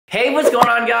Hey, what's going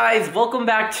on, guys? Welcome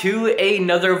back to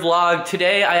another vlog.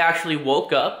 Today I actually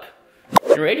woke up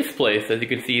in Ray's place. As you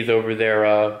can see, he's over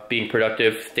there being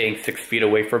productive, staying 6 feet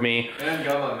away from me. And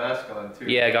got my mask on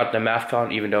too. Yeah, I got the mask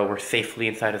on even though we're safely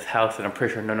inside his house and I'm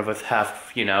pretty sure none of us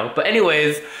have, you know. But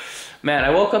anyways, man, I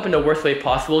woke up in the worst way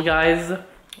possible, guys.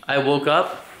 I woke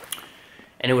up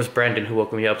and it was Brandon who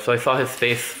woke me up. So I saw his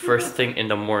face first thing in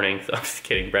the morning. So I'm just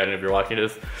kidding, Brandon, if you're watching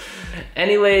this.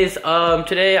 Anyways,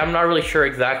 today I'm not really sure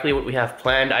exactly what we have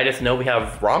planned. I just know we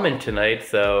have ramen tonight,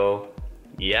 so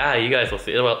yeah, you guys will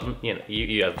see. Well, you know,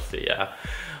 you guys will see, yeah.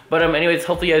 But anyways,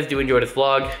 hopefully you guys do enjoy this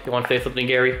vlog. You want to say something,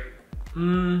 Gary?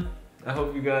 I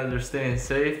hope you guys are staying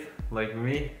safe, like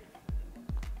me.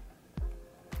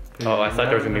 Oh, I thought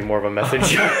there was gonna be more of a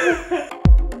message.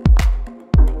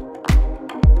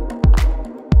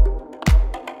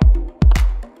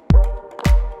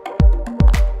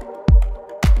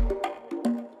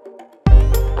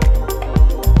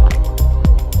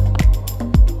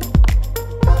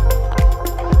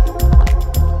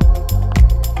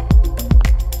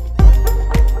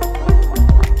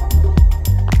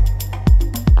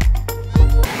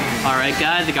 Alright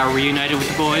guys, I got reunited with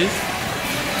the boys.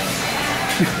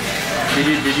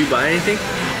 Did you buy anything?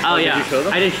 Oh yeah, did you show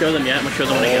them? I didn't show them yet. I'm gonna show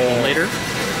them when I get home later.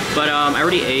 But I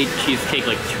already ate cheesecake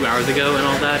like 2 hours ago and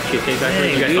all that. Cheesecake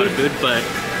factory, you guys saw the food, but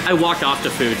I walked off the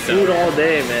food, so. Food all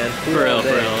day, man. Food For real, all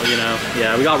day. you know.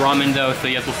 Yeah, we got ramen though, so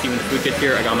yes, we'll see when the food gets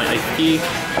here. I got my iced tea.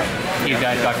 You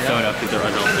guys got soda because they're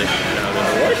unhealthy.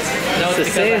 What? No, It's the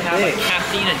because same I have thing. a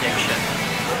caffeine addiction.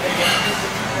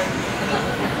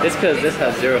 It's because this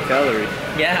has 0 calories.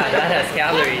 Yeah, that has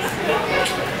calories.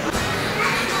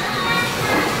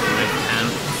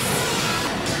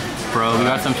 Bro, we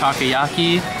got some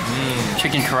takoyaki,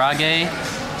 chicken karaage,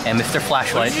 and Mr. What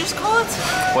Flashlight. did you just call it?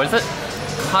 What is it?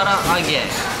 Karaage.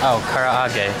 Oh,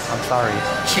 karaage. I'm sorry.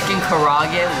 Chicken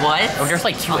karaage? What? Oh, there's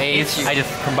like 2 I'll A's. hit you. I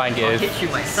just combined I'll A's. hit you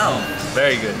myself.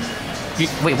 Very good.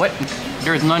 Wait, what?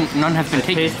 There's none has been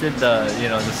taken. Tasted the,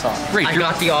 the sauce. Great. I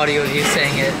got the audio of you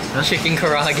saying it. Chicken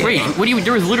karaage. Great. What do you?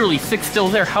 There was literally 6 still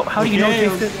there. How do you know?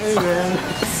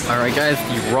 All right, guys.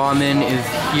 The ramen is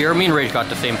here. Me and Rage got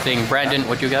the same thing. Brandon,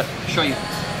 what you got? Show you.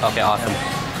 Okay, awesome.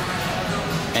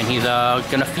 And he's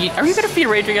gonna feed. Are you gonna feed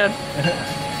Rage again?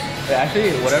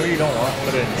 Actually, whatever you don't want,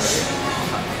 put it in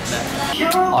here.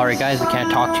 All right, guys. We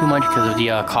can't talk too much because of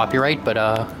the copyright, but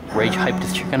Rage hyped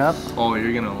his chicken up. Oh,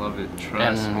 you're gonna love it.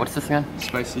 Trust. And what's this again?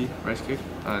 Spicy rice cake,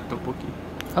 tteokbokki.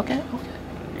 Okay.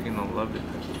 You're gonna love it.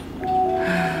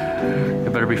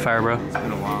 It better be fire, bro. It's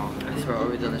been a while. I swear all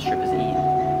we've done this trip is eat.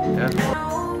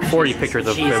 Yeah. 40 pictures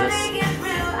of him. Jesus.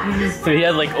 So he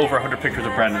has like over 100 pictures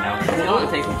of Brandon now. How long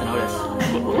it takes him to notice?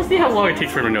 We'll see how long it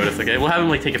takes for him to notice, okay? We'll have him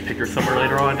like take a picture somewhere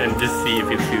later on and just see if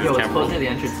he sees Yo, his let's close camera. near the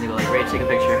entrance and go like, Ray, take a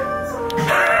picture.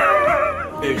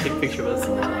 Maybe take a picture of us.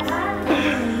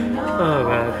 Oh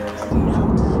man.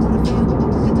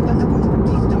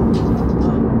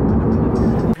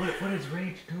 What is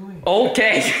Rage doing?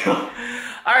 Okay.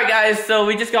 Alright guys, so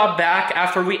we just got back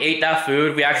after we ate that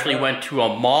food. We actually went to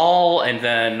a mall and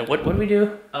then what did we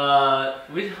do? I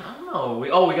don't know. We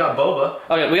got boba.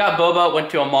 Okay, we got boba,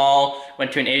 went to a mall,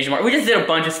 went to an Asian market. We just did a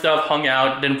bunch of stuff, hung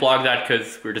out, didn't vlog that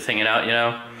because we were just hanging out, you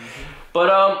know?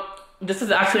 But this is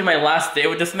actually my last day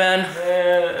with this man.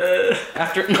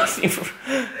 After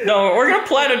no, we're gonna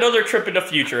plan another trip in the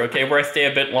future, okay? Where I stay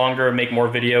a bit longer, make more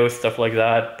videos, stuff like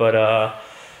that. But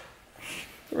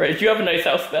right, you have a nice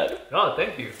house, man. Oh,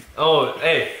 thank you. Oh,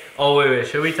 hey. Oh, wait.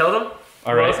 Should we tell them?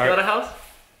 All right. Who else got a house?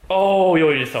 Oh, you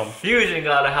already just tell him. Fusion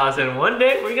got a house, and one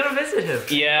day we're gonna visit him.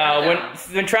 Yeah,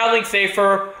 when traveling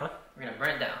safer. We're gonna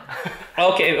burn down.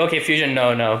 Okay, Fusion,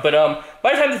 no. But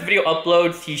by the time this video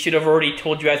uploads, he should have already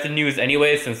told you guys the news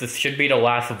anyway, since this should be the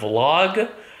last vlog.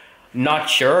 Not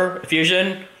sure,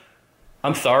 Fusion.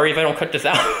 I'm sorry if I don't cut this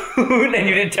out and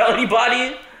you didn't tell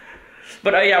anybody.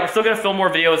 But yeah, we're still gonna film more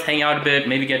videos, hang out a bit,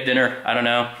 maybe get dinner. I don't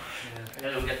know. I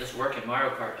gotta go get this work in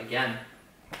Mario Kart again.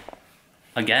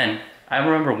 Again. I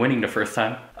remember winning the first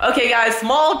time. Okay guys,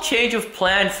 small change of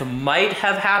plans might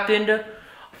have happened.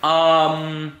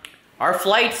 Our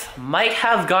flights might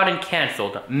have gotten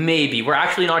canceled. Maybe. We're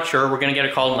actually not sure. We're gonna get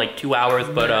a call in like 2 hours,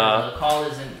 but No, the call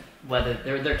isn't whether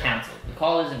they're canceled. The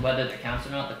call isn't whether they're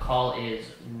canceled or not. The call is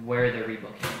where they're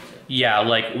rebooking to. yeah,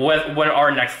 like when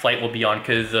our next flight will be on,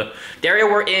 because the area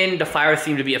we're in, the fires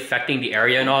seem to be affecting the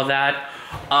area and all that.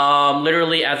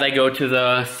 Literally, as I go to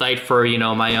the site for,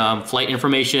 my flight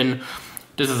information,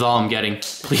 this is all I'm getting.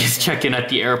 Please check in at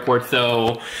the airport.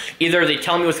 So either they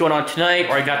tell me what's going on tonight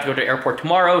or I got to go to the airport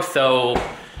tomorrow. So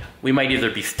we might either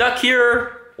be stuck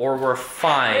here or we're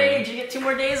fine. Rage, you get 2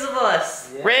 more days of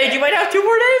us. Yeah. Rage, you might have 2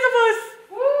 more days of us.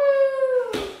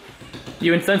 Woo!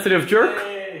 You insensitive jerk.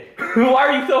 Hey. Why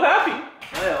are you so happy?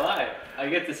 Why? I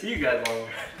get to see you guys longer.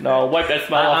 No, wipe that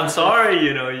smile off. I'm sorry,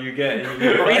 you know, you get.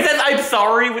 He says I'm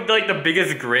sorry with like the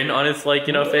biggest grin on his like,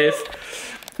 you know, face.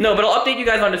 No, but I'll update you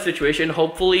guys on the situation.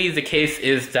 Hopefully the case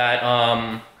is that,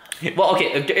 well,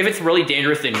 okay, if it's really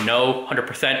dangerous, then no,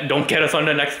 100%, don't get us on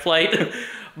the next flight.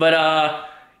 But,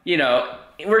 you know,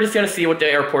 we're just gonna see what the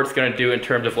airport's gonna do in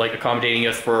terms of like accommodating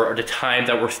us for the time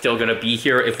that we're still gonna be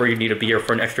here if we need to be here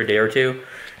for an extra day or two.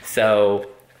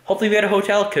 So, hopefully we get a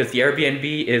hotel, because the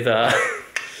Airbnb is,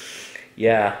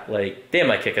 yeah, like, they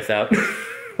might kick us out.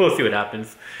 We'll see what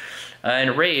happens.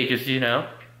 And Rage is, you know,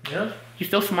 Yeah. he's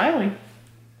still smiling.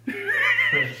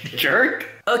 Jerk.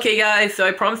 Okay guys, so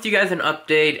I promised you guys an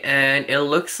update, and it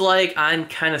looks like I'm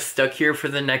kind of stuck here for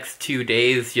the next 2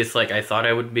 days, just like I thought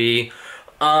I would be.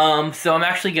 So I'm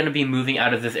actually going to be moving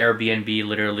out of this Airbnb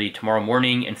literally tomorrow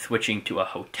morning and switching to a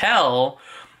hotel.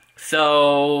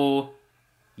 So,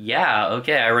 yeah,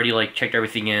 okay, I already like checked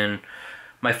everything in.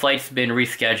 My flight's been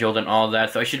rescheduled and all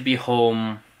that, so I should be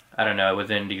home, I don't know,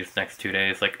 within these next 2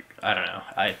 days. Like, I don't know.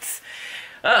 It's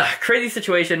crazy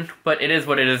situation, but it is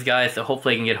what it is, guys. So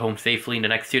hopefully I can get home safely in the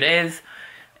next 2 days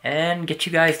and get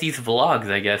you guys these vlogs,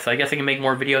 I guess. I guess I can make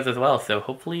more videos as well, so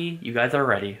hopefully you guys are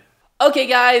ready. Okay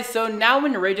guys, so now I'm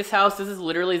in Rage's house. This is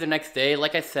literally the next day.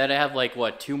 Like I said, I have like,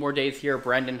 what, 2 more days here.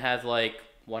 Brandon has like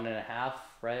 1.5,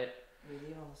 right? We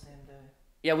leave on the same day.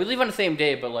 Yeah, we leave on the same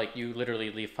day, but like you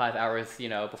literally leave 5 hours, you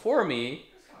know, before me.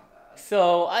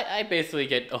 So I basically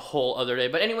get a whole other day.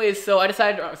 But anyways, so I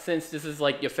decided since this is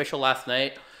like the official last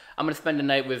night, I'm going to spend the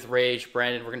night with Rage,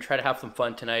 Brandon. We're going to try to have some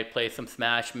fun tonight, play some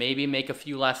Smash, maybe make a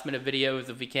few last minute videos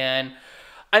if we can.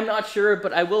 I'm not sure,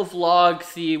 but I will vlog,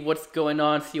 see what's going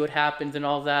on, see what happens and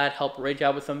all that, help Rage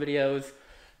out with some videos.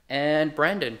 And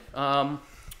Brandon, I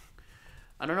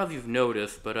don't know if you've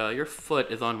noticed, but your foot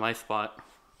is on my spot.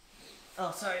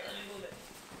 Oh, sorry. Let me move it.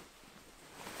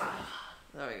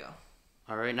 There we go.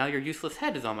 Alright, now your useless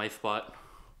head is on my spot.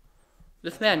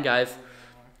 This man, guys.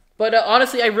 But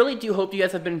honestly, I really do hope you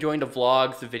guys have been enjoying the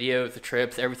vlogs, the videos, the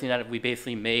trips, everything that we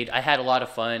basically made. I had a lot of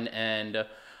fun, and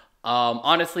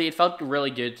honestly, it felt really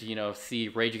good to, you know, see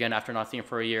Rage again after not seeing him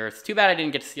for a year. It's too bad I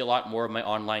didn't get to see a lot more of my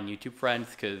online YouTube friends,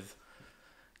 because,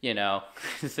 you know,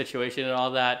 the situation and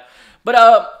all that.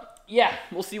 But, yeah,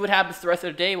 we'll see what happens the rest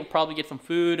of the day. We'll probably get some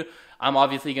food. I'm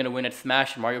obviously going to win at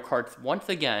Smash and Mario Kart once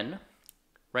again.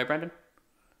 Right, Brandon?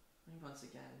 Once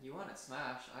again, you won at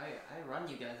Smash. I run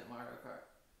you guys at Mario Kart.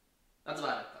 That's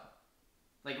about it,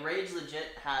 though. Like, Rage legit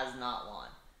has not won.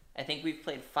 I think we've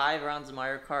played 5 rounds of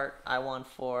Mario Kart. I won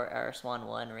 4, Aris won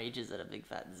 1, Rage is at a big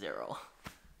fat 0.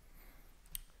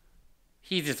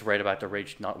 He's just right about the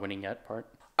Rage not winning yet part.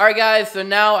 Alright guys, so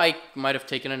now I might have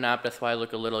taken a nap, that's why I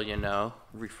look a little, you know,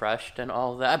 refreshed and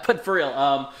all that. But for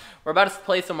real, we're about to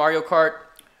play some Mario Kart.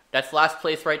 That's last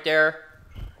place right there.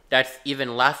 That's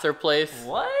even last third place.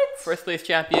 What? First place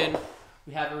champion.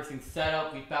 We have everything set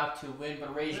up. We're about to win,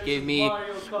 but Rage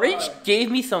gave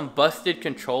me some busted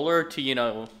controller to, you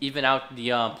know, even out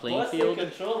the playing field.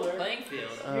 Controller. Playing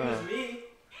field. Excuse me.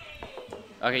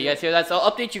 Okay, you guys hear that? So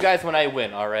I'll update you guys when I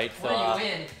win. All right. So, When you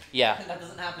win. Yeah. That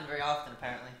doesn't happen very often,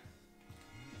 apparently.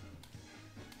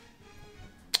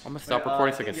 I'm gonna stop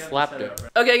recording so I can slap it.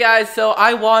 Okay, guys. So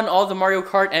I won all the Mario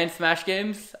Kart and Smash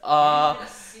games. What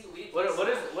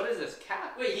is this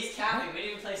cat? Wait, he's capping. We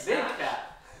didn't even play Smash. cat.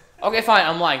 Okay, fine.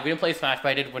 I'm lying. We didn't play Smash, but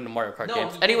I did win the Mario Kart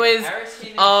games. he Anyways,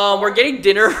 didn't. we're getting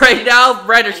dinner right now.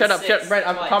 Brandon, shut up. Six, Brandon,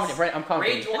 I'm twice. commenting. Brandon, I'm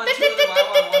commenting. Rage won 2 of them,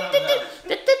 I won 1 of them.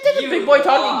 You Big boy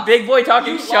talking. lost. Big boy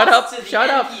talking. You Shut up. lost to the Shut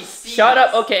up. NPCs. Shut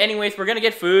up. Okay. Anyways, we're gonna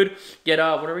get food. Get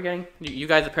what are we getting? You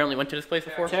guys apparently went to this place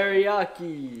before.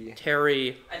 Teriyaki.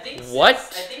 Terry. I think What?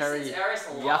 Since Aris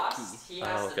lost, he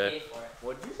has to okay. pay for it.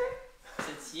 What'd you say?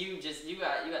 Since you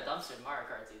got dumpstered in Mario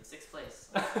Kart, dude. 6th place.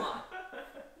 Come on.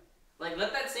 Like,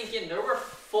 let that sink in. There were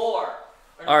 4.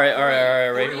 All right.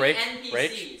 Three Rage.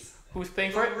 NPCs. Who's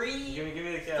paying for it? Give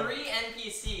me the camera. 3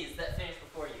 NPCs that finished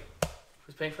before you.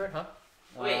 Who's paying for it? Huh?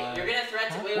 Wait, you're gonna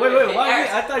threaten to wait, why?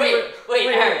 Aris, I thought wait, you were.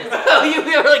 wait, Aris. Oh, you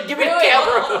were like, give me the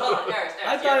camera. Hold on, Aris.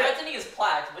 I You're thought- threatening his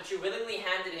plaque, but you willingly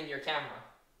handed him your camera.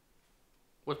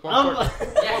 What's more important?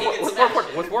 Yeah, he could What's more smash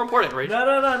important? it. What's more important, Rage? No.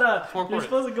 More You're important.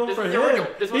 supposed to go This for was him. your-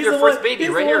 this was He's your the first one- baby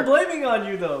he's right the here. one blaming on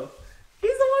you, though.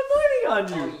 He's the one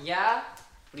blaming on you. Oh, yeah? What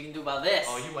are you gonna do about this?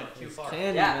 you went too far.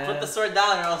 Candy, Yeah, man. put the sword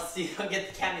down or else you don't get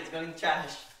the candy. It's going in the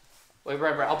trash. Wait,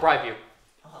 Brad, I'll bribe you.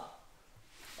 Uh-huh.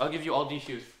 I'll give you all these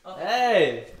shoes. Okay.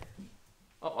 Hey,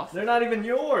 Oh, awesome. they're not even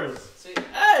yours. Sweet.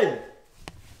 Hey.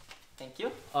 Thank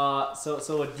you.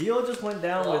 So a deal just went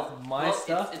down with my well,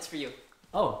 stuff. It's for you.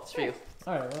 Oh, It's for you.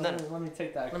 all right. Well, No. let me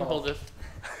take that. Let me call. hold this.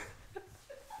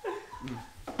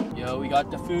 Yo, we got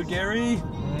the food, Gary.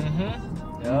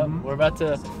 Mm-hmm. Yeah, we're about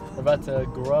to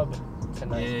grub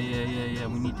tonight. Yeah.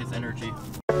 We need this energy.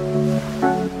 I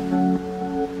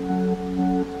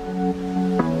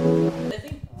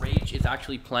think Rage is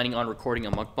actually planning on recording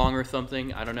a mukbang or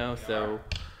something. I don't know. So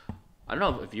I don't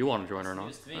know if you want to join or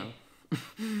not.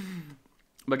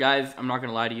 But guys, I'm not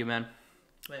gonna lie to you, man.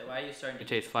 Wait, why are you starting to It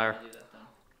tastes fire. do that then?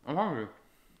 I'm hungry.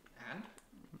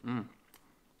 And?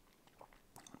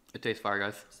 It tastes fire,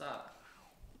 guys. Stop.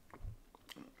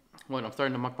 Wait, I'm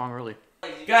starting to mukbang early.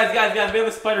 Guys, we have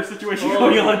a spider situation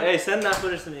going on. Hey, send that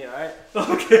footage to me, alright?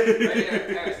 Okay. Right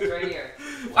here, Eris, right here.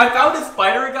 I found a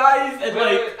spider, guys, and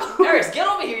Wait. Eris, get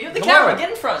over here. You have the Come camera. on.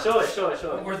 Get in front. Show it.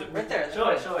 where's it? Right there. Show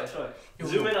it.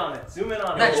 Zoom in on it.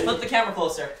 No, just flip the camera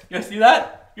closer. You guys see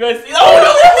that? You guys see?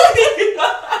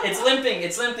 Oh It's limping.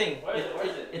 It's limping. Where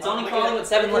is it? It's only crawling with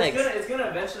 7 legs. It's gonna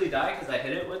eventually die because I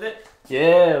hit it with it.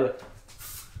 Yeah.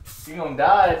 You're gonna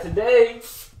die today.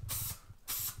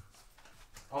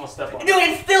 I'm gonna step on it. Dude,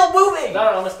 it's still moving. No,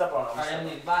 I'm gonna step on it. Alright, I'm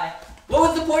leaving. Bye. What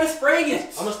was the point of spraying it?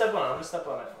 I'm gonna step on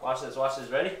it. Watch this.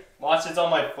 Ready? Watch, it's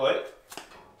on my foot.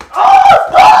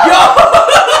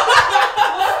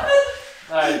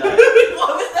 Alright, die.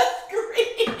 What was that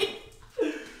scream?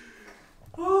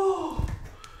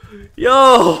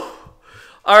 Yo!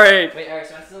 Alright. Wait, Eris,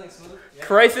 you want something smooth? Yeah.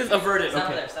 Crisis averted. Stand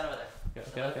over Okay. there. Stand over there.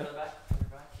 Okay. Over the back.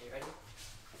 Okay, ready?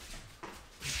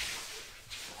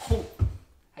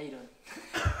 How you doing?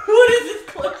 What is this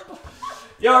clip?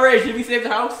 Yo, Ray, should we save the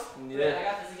house? Wait, I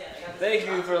got this again. Thank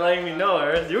you for letting me know,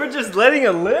 Aaron. You were just letting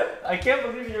it live? I can't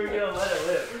believe you were gonna let it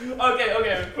live.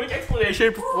 Okay. Quick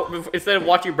explanation instead of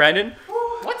watching Brandon.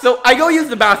 What? So I go use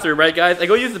the bathroom, right, guys? I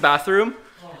go use the bathroom,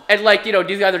 and like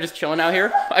these guys are just chilling out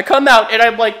here. I come out and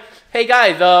I'm like, hey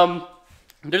guys,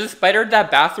 there's a spider in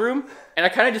that bathroom, and I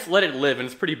kind of just let it live, and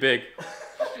it's pretty big.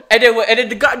 And then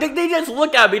they just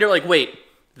look at me. They're like, wait,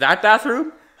 that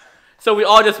bathroom? So we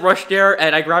all just rushed there,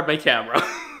 and I grabbed my camera.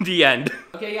 The end.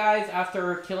 Okay, guys,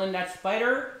 after killing that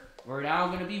spider, we're now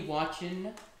gonna be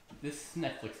watching this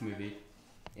Netflix movie.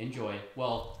 Enjoy.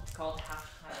 Well, It's called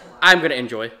I'm gonna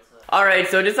enjoy. Alright,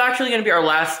 so this is actually gonna be our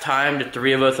last time the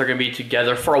 3 of us are gonna be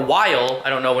together for a while. I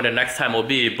don't know when the next time will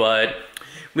be, but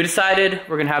we decided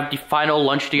we're gonna have the final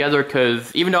lunch together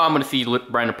because even though I'm gonna see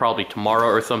Brandon probably tomorrow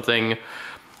or something,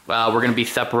 we're gonna be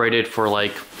separated for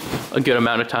like a good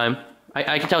amount of time.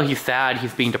 I can tell he's sad,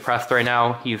 he's being depressed right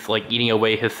now. He's like eating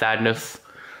away his sadness.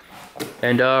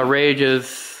 And Rage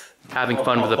is having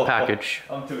fun with the package.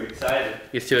 I'm too excited.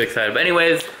 He's too excited. But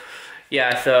anyways,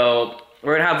 yeah, so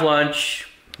we're gonna have lunch.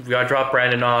 We gotta drop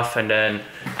Brandon off, and then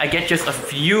I get just a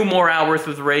few more hours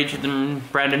with Rage than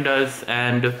Brandon does.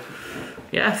 And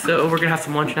yeah, so we're gonna have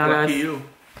some lunch now, guys. Lucky you.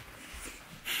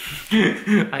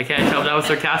 I can't tell if that was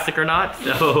sarcastic or not,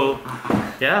 so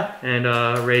yeah, and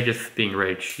Rage is being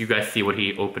Rage. You guys see what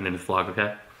he opened in his vlog,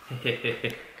 okay?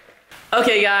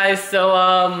 Okay guys,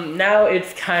 so now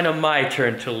it's kind of my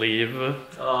turn to leave.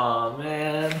 Oh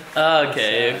man.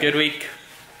 Okay, good week.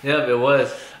 Yep, it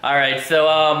was. Alright,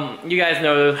 so you guys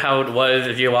know how it was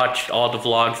if you watched all the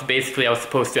vlogs. Basically, I was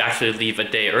supposed to actually leave a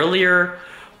day earlier,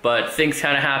 but things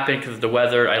kind of happened because of the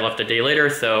weather. I left a day later,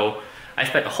 so I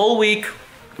spent the whole week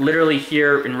literally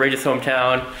here in Rage's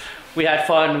hometown. We had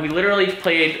fun. We literally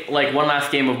played like one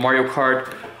last game of Mario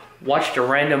Kart, watched a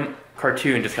random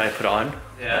cartoon this guy put on.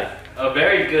 Yeah, a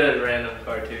very good random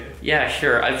cartoon. Yeah,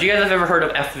 sure. If you guys have ever heard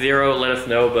of F-Zero, let us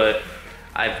know, but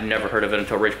I've never heard of it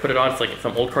until Rage put it on. It's like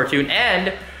some old cartoon,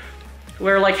 and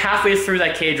we're like halfway through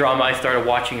that K-drama I started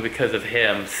watching because of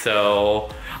him, so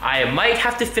I might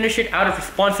have to finish it out of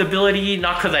responsibility,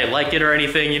 not because I like it or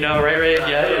anything, you know, right?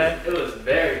 Yeah. It was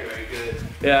very, very good.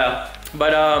 Yeah,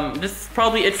 but this is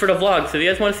probably it for the vlog. So if you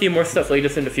guys want to see more stuff like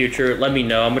this in the future, let me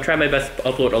know. I'm gonna try my best to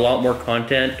upload a lot more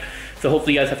content. So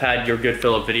hopefully you guys have had your good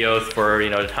fill of videos for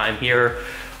the time here.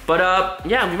 But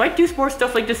yeah, we might do more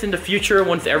stuff like this in the future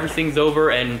once everything's over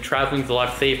and traveling's a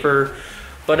lot safer.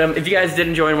 But if you guys did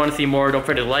enjoy and want to see more, don't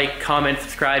forget to like, comment,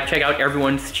 subscribe, check out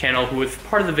everyone's channel who was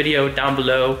part of the video down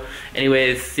below.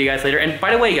 Anyways, see you guys later. And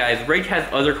by the way, guys, Rage has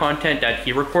other content that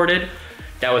he recorded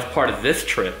that was part of this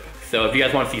trip. So if you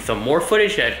guys want to see some more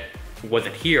footage that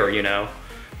wasn't here,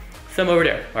 some over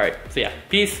there. All right, so yeah,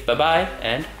 peace, bye-bye,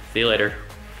 and see you later.